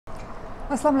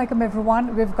Assalamu alaikum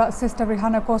everyone. We've got Sister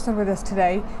Rihanna Kosar with us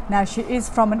today. Now she is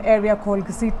from an area called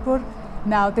Ghazipur.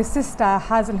 Now this sister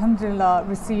has alhamdulillah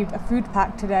received a food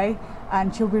pack today,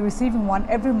 and she'll be receiving one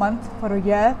every month for a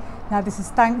year. Now this is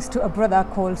thanks to a brother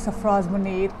called SARFRAZ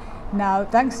MUNIR. Now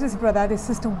thanks to this brother, this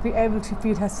sister will be able to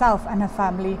feed herself and her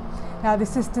family. Now this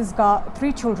sister's got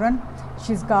 3 children.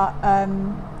 She's got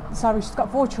she's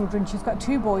got 4 children. She's got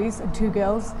 2 boys and 2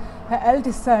 girls. Her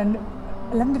eldest son,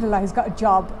 alhamdulillah, he's got a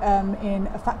job in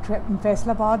a factory in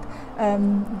Faisalabad,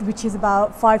 which is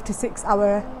about 5 to 6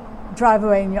 hour drive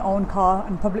away in your own car,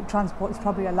 and public transport is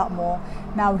probably a lot more.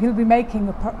 Now he'll be making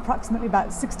approximately about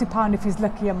 £60 if he's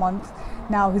lucky a month.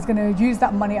 Now he's going to use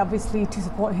that money obviously to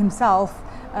support himself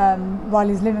while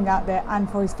he's living out there, and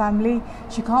for his family.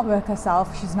 She can't work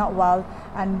herself, she's not well,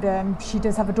 and she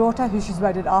does have a daughter who she's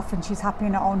wedded off, and she's happy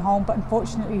in her own home, but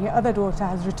unfortunately her other daughter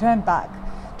has returned back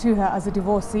to her as a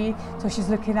divorcee, so she's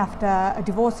looking after a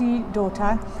divorcee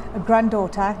daughter, a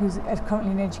granddaughter who's currently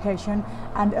in education,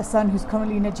 and a son who's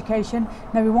currently in education.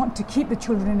 Now we want to keep the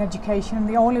children in education, and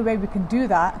the only way we can do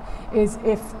that is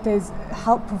if there's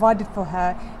help provided for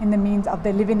her in the means of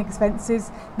their living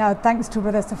expenses. Now thanks to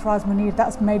Brother SARFRAZ MUNIR,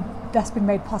 that's been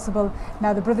made possible.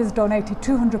 Now the brothers donated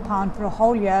 £200 for a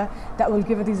whole year that will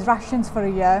give her these rations for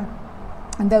a year,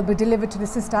 and they'll be delivered to the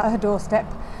sister at her doorstep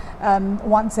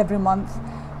once every month.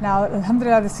 Now,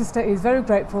 alhamdulillah, the sister is very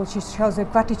grateful. She shows her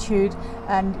gratitude,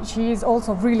 and she is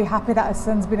also really happy that her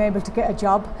son's been able to get a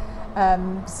job.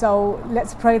 So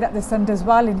let's pray that the son does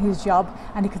well in his job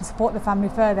and he can support the family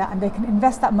further, and they can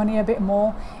invest that money a bit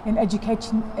more in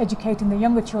educating the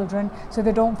younger children, so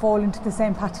they don't fall into the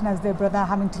same pattern as their brother,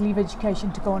 having to leave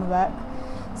education to go and work.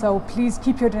 So please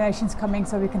keep your donations coming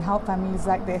so we can help families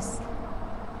like this.